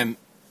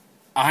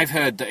 I've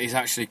heard that he's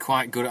actually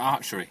quite good at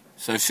archery.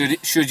 So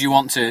should you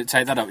want to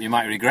take that up, you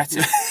might regret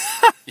it.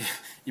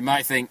 You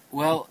might think,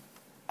 well,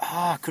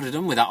 I could have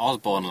done with that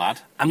Osborne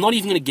lad. I'm not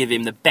even going to give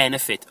him the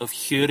benefit of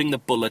hearing the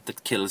bullet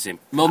that kills him.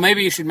 Well,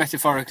 maybe you should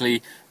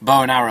metaphorically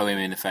bow and arrow him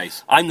in the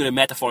face. I'm going to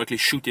metaphorically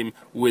shoot him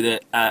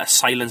with a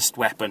silenced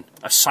weapon.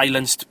 A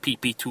silenced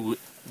PP2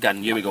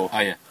 gun. Here we go. Oh,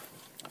 yeah.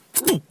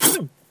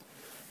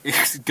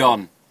 It's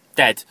gone.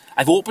 Dead.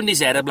 I've opened his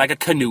head up like a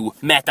canoe,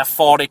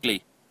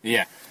 metaphorically.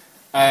 Yeah.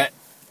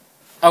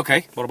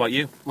 Okay. What about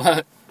you?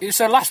 Well,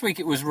 so last week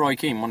it was Roy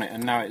Keane, wasn't it?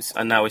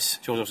 And now it's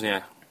George Osborne,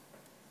 yeah.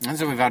 And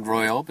so we've had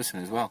Roy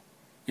Orbison as well.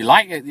 You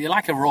like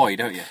a Roy,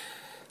 don't you?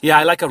 Yeah,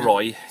 I like a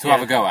Roy. To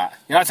have a go at.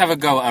 You like to have a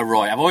go at a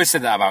Roy. I've always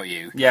said that about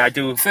you. Yeah, I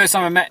do. First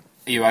time I met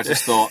you, I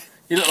just thought,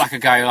 you look like a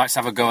guy who likes to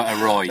have a go at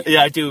a Roy.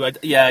 Yeah, I do. I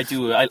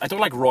do. I don't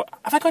like Roy.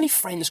 Have I got any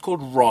friends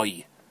called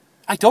Roy?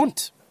 I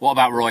don't. What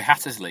about Roy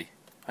Hattersley?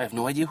 I have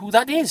no idea who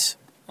that is.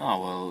 Oh,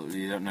 well,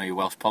 you don't know your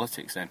Welsh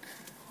politics then.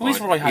 Who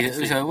is Roy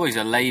Hattersley?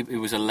 He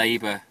was a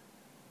Labour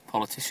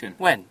politician.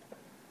 When?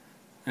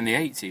 In the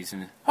 80s.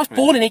 I was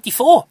born in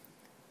 84.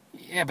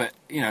 Yeah, but,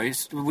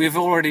 we've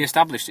already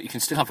established that you can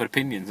still have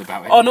opinions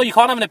about it. Oh, no, you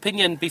can't have an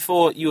opinion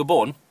before you were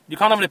born. You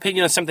can't have an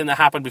opinion on something that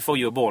happened before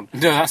you were born. No,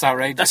 that's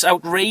outrageous. That's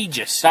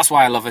outrageous. That's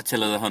why I love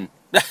Attila the Hun.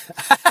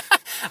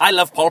 I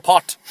love Pol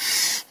Pot.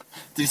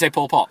 Did you say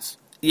Pol Potts?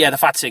 Yeah, the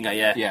fat singer,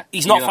 yeah. Yeah.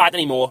 He's not fat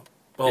anymore.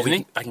 Oh, Isn't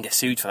he? I can get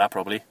sued for that,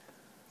 probably.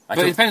 But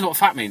it depends what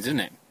fat means,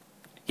 doesn't it?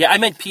 Yeah, I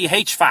meant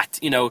PH fat,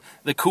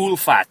 the cool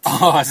fat.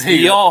 Oh, I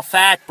see. You're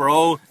fat,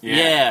 bro.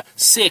 Yeah.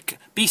 Sick.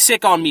 Be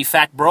sick on me,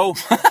 fat bro.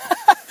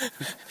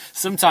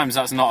 Sometimes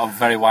that's not a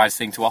very wise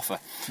thing to offer.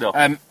 No.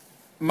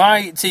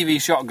 My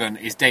TV shotgun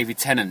is David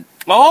Tennant.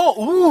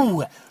 Oh,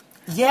 ooh.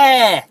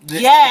 Yeah. Because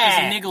he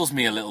niggles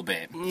me a little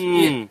bit.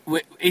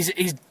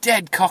 He's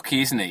dead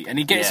cocky, isn't he? And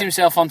he gets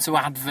himself onto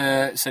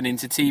adverts and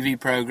into TV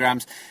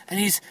programmes. And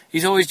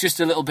he's always just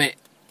a little bit,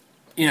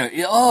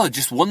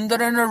 just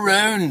wandering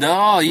around.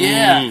 Oh,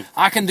 yeah.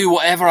 I can do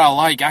whatever I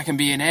like. I can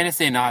be in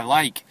anything I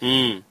like.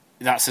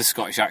 That's a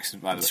Scottish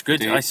accent, by the way. It's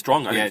good. Nice,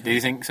 strong. Do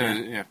you think so?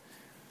 Yeah.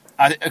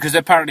 Because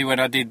apparently when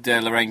I did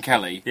Lorraine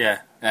Kelly,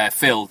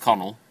 Phil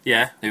Connell,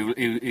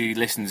 who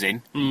listens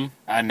in,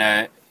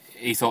 and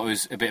he thought it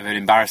was a bit of an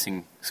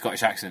embarrassing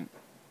Scottish accent.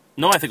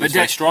 No, I think it was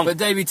very strong. But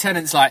David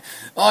Tennant's like,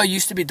 I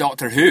used to be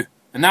Doctor Who,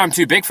 and now I'm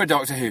too big for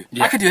Doctor Who.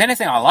 Yeah. I can do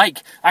anything I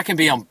like. I can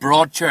be on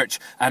Broadchurch,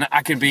 and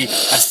I can be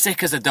as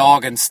sick as a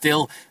dog and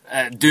still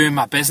doing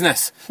my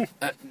business.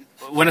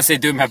 When I say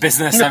doing my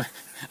business,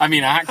 I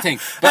mean acting.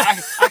 But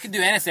I can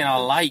do anything I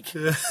like.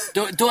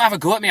 Don't have a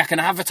go at me. I can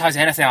advertise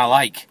anything I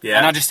like. Yeah.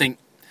 And I just think,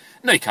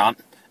 no, you can't.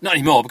 Not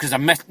anymore, because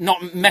I'm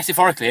not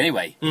metaphorically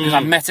anyway. Because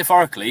I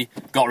metaphorically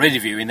got rid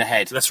of you in the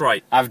head. That's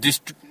right.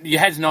 Your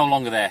head's no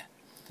longer there.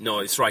 No,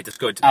 it's right. That's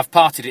good. I've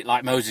parted it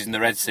like Moses in the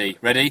Red Sea.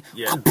 Ready?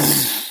 Yeah.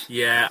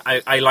 Yeah,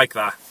 I like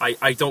that.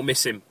 I don't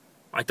miss him.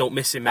 I don't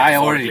miss him. I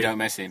already don't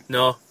miss him.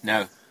 No.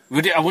 I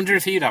wonder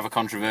if he'd have a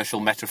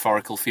controversial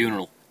metaphorical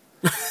funeral.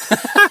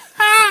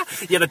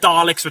 Yeah, the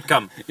Daleks would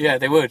come. Yeah,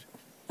 they would.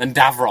 And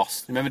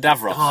Davros. Remember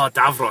Davros? Oh,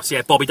 Davros.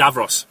 Yeah, Bobby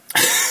Davros.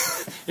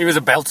 He was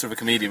a belter of a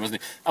comedian,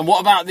 wasn't he? And what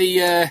about do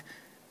you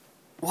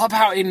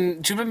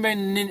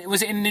remember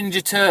was it in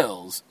Ninja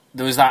Turtles?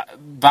 There was that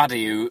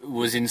baddie who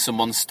was in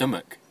someone's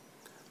stomach.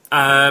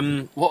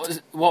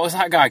 What was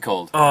that guy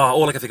called? Oh,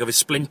 all I can think of is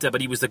Splinter,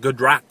 but he was the good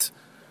rat.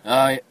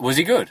 Was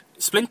he good?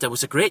 Splinter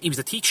was he was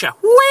the teacher.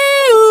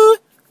 Woo!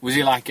 Was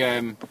he like,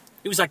 he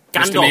was like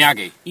Gandalf. Mr.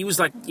 Miyagi? He was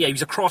like, he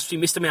was a cross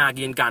between Mr.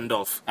 Miyagi and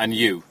Gandalf. And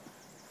you?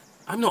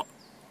 I'm not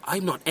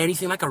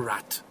anything like a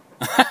rat.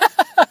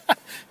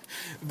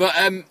 But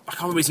I can't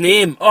remember his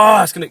name. Oh,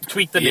 I was going to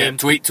tweet the name.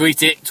 tweet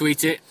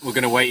it. We're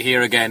going to wait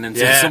here again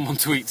until someone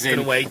tweets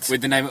in wait.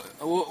 with the name.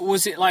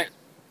 Was it like?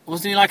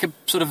 Wasn't he like a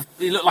sort of?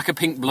 He looked like a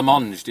pink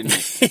blancmange, didn't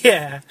he?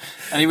 Yeah.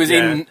 And he was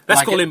in.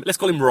 Let's call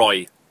him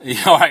Roy.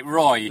 All right,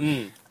 Roy.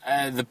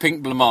 The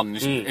pink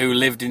blancmange who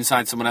lived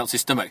inside someone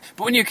else's stomach.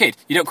 But when you're a kid,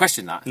 you don't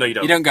question that. No, you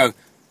don't. You don't go.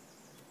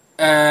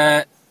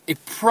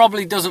 It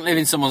probably doesn't live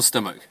in someone's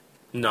stomach.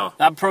 No.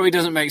 That probably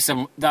doesn't make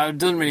that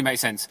doesn't really make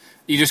sense.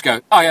 You just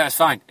go, oh yeah, it's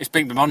fine. It's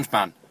Pink Blancmange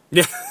Man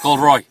Yeah. called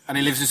Roy, and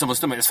he lives in someone's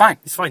stomach. It's fine.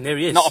 It's fine, there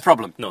he is. Not a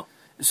problem. No.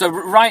 So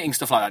writing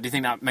stuff like that, do you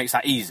think that makes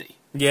that easy?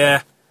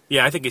 Yeah.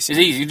 Yeah, I think it's... It's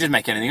easy. You just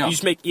make anything up. You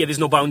just make... Yeah, there's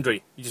no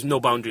boundary. There's no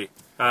boundary.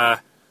 Yeah,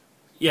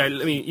 I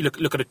mean, you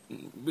look at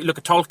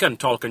Tolkien.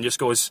 Tolkien just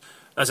goes,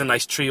 there's a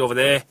nice tree over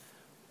there.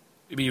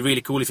 It'd be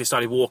really cool if you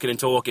started walking and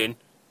talking.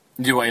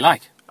 Do what you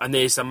like. And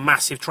there's a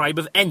massive tribe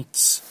of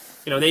Ents.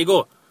 You know, there you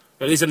go.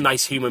 There's a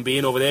nice human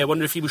being over there. I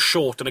wonder if he was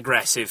short and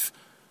aggressive.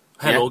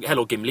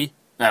 Hello, Gimli.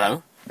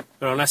 Hello.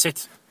 Well, that's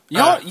it.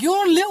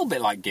 You're a little bit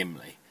like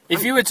Gimli.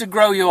 If you were to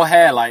grow your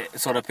hair like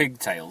sort of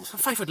pigtails... I'm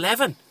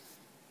 5'11".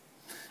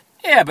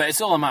 Yeah, but it's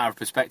all a matter of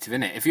perspective,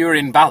 isn't it? If you were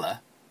in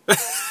Bala...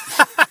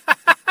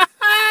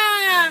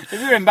 If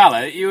you were in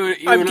Bala, you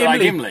would look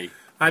like Gimli.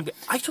 I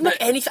don't look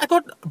anything.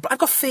 I've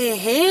got fair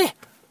hair.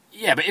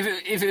 Yeah, but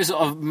if it was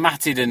sort of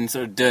matted and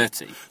sort of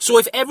dirty... So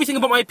if everything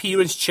about my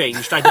appearance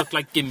changed, I'd look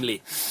like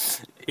Gimli.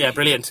 Yeah,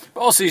 brilliant.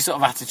 But also your sort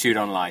of attitude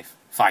on life.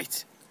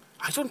 Fight.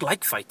 I don't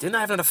like fighting.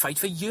 I haven't had a fight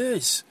for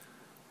years.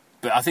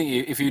 But I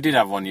think if you did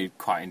have one, you'd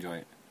quite enjoy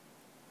it.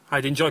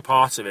 I'd enjoy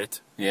parts of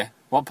it. Yeah?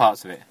 What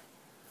parts of it?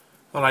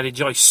 Well, I'd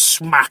enjoy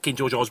smacking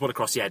George Osborne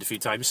across the head a few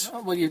times.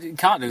 Oh, well, you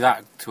can't do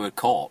that to a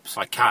corpse.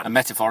 I can. A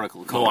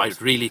metaphorical corpse. No, I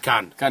really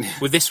can. Can you?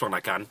 With this one,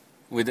 I can.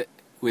 With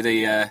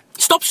a...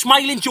 Stop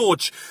smiling,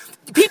 George.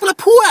 People are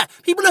poor.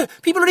 People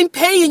are in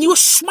pain, and you are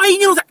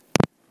smiling. You know,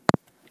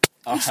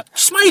 he's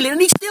smiling, and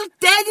he's still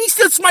dead, and he's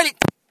still smiling.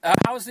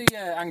 How's the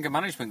anger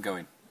management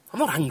going? I'm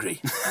not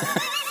angry.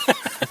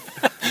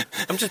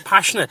 I'm just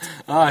passionate.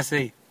 Oh, I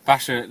see.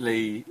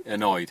 Passionately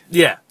annoyed.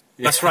 Yeah,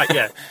 that's right.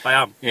 Yeah, I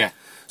am. Yeah.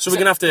 So we're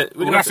gonna have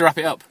to wrap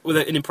it up with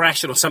an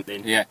impression or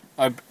something. Yeah.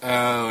 Right.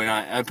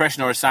 An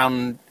impression or a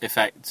sound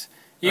effect.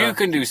 You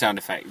can do sound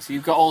effects.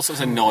 You've got all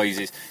sorts of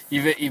noises.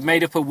 You've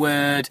made up a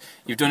word.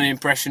 You've done an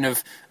impression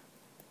of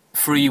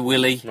Free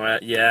Willy.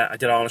 Yeah, I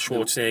did Arnold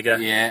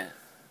Schwarzenegger.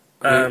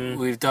 Yeah.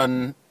 We've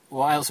done...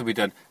 What else have we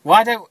done?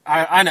 Why don't...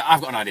 I know, I've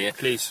got an idea.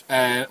 Please.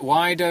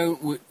 Why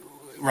don't we...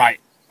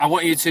 Right. I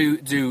want you to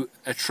do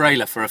a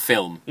trailer for a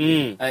film.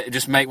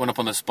 Just make one up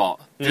on the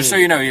spot. Just so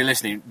you know you're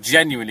listening.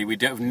 Genuinely, we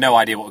have no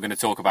idea what we're going to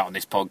talk about on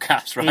this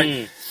podcast,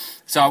 right?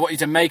 So I want you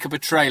to make up a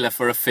trailer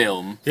for a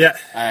film. Yeah.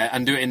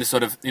 And do it in the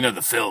sort of,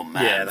 the film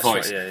voice.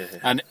 Right, yeah.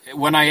 And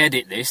when I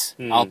edit this,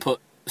 I'll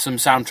put some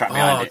soundtrack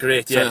behind it. Oh,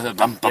 great, yeah. So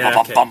bum, bum, bum,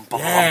 bum, bum,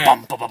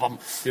 bum, bum, bum, bum,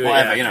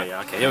 whatever,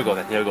 Yeah, okay, here we go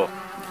then, here we go.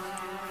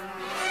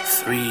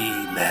 3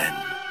 men.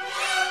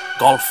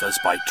 Golfers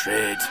by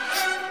trade,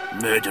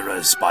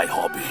 murderers by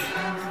hobby.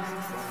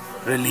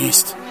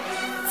 Released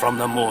from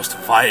the most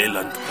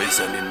violent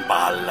prison in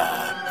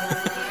Bala.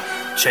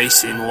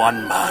 Chasing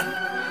one man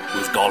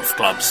with golf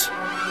clubs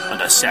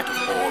and a set of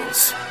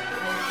balls.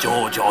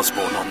 George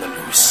Osborne on the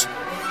loose.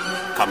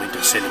 Coming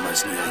to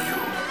cinemas near you.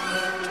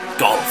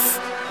 Golf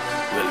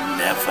will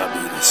never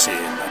be the same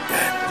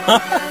again.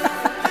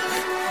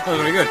 That was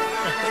very good.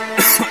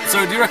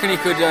 So do you reckon you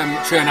could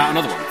churn out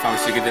another one if I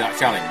was to give you that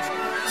challenge?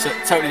 So,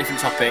 totally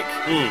different topic.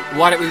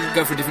 Why don't we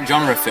go for a different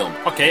genre of film?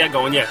 Okay, yeah,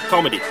 go on, yeah.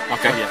 Comedy.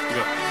 Okay. Oh, yeah, you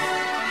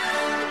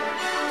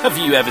go. Have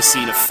you ever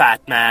seen a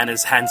fat man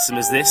as handsome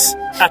as this?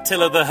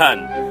 Attila the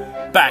Hun.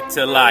 Back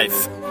to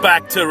life.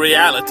 Back to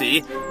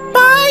reality.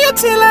 Bye,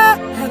 Attila!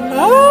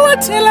 Hello,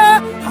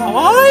 Attila! How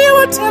are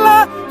you,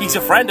 Attila? He's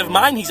a friend of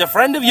mine, he's a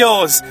friend of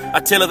yours.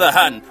 Attila the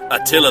Hun.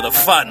 Attila the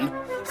Fun.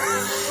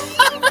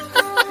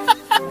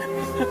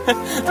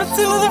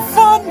 Attila the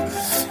Fun!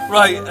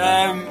 Right,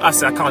 I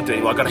can't do it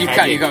anymore. I've got a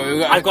headache.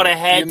 I've got a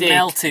headache. You're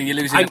melting, you're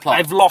losing the plot.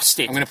 I've lost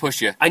it. I'm going to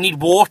push you. I need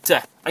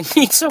water. I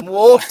need some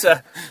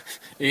water.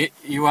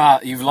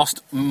 You've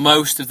lost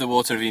most of the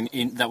water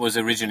that was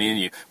originally in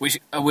you, which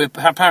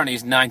apparently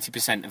is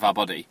 90% of our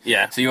body.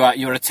 Yeah. So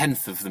you're a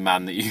tenth of the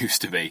man that you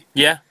used to be.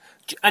 Yeah.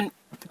 And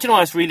do you know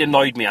what's really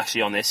annoyed me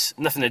actually on this?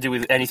 Nothing to do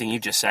with anything you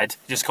just said.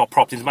 Just got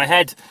propped into my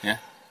head. Yeah.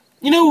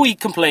 You know, I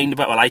complained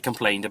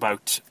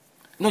about.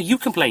 No, you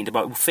complained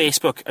about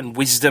Facebook and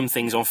wisdom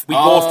things on. We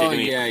both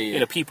did. Yeah. You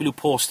know, people who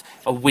post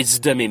a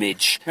wisdom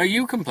image. No,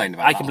 you complained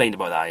about. I complained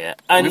about that. Yeah.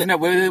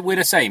 And we're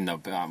the same though,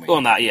 aren't we?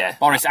 On that, yeah.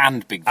 Boris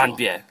and Big Joe. And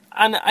yeah.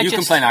 And you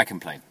complain, I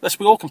complain. Yes,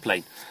 we all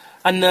complain.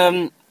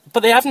 And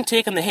but they haven't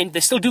taken the hint.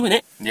 They're still doing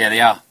it. Yeah, they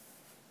are.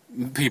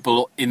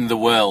 People in the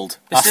world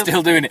are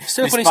still doing it.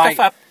 Still putting stuff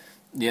up.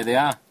 Yeah, they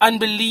are.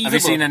 Unbelievable. Have you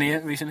seen any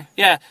recently?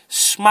 Yeah.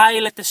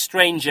 Smile at the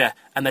stranger,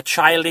 and the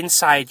child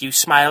inside you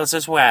smiles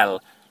as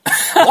well.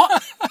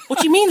 What? What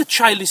do you mean the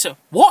child is... What?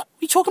 What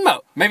are you talking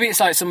about? Maybe it's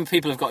like some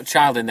people have got a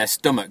child in their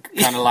stomach,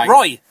 kind of like...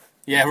 Roy.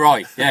 Yeah,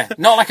 Roy, yeah.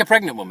 Not like a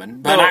pregnant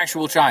woman, but an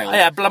actual child.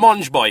 Yeah,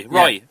 blancmange boy,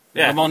 Roy.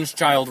 Yeah. Ramon's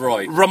child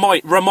Roy.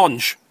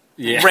 Ramonge.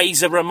 Yeah.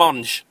 Razor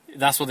Ramonge.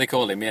 That's what they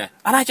call him, yeah.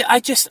 And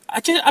I'm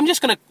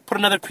just going to put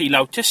another peel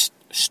out. Just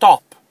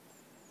stop.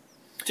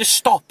 Just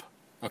stop.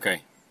 Okay.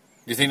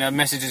 Do you think that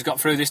message has got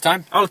through this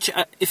time?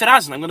 If it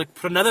hasn't, I'm going to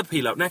put another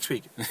peel out next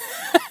week.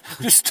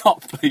 Just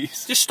stop,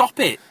 please. Just stop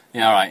it.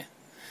 Yeah, all right.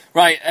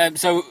 Right,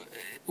 so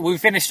we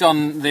finished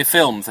on the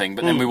film thing,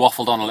 but then we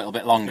waffled on a little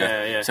bit longer.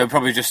 Yeah. So we'll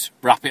probably just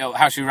wrap it up.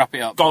 How should we wrap it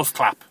up? Golf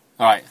clap.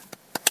 All right.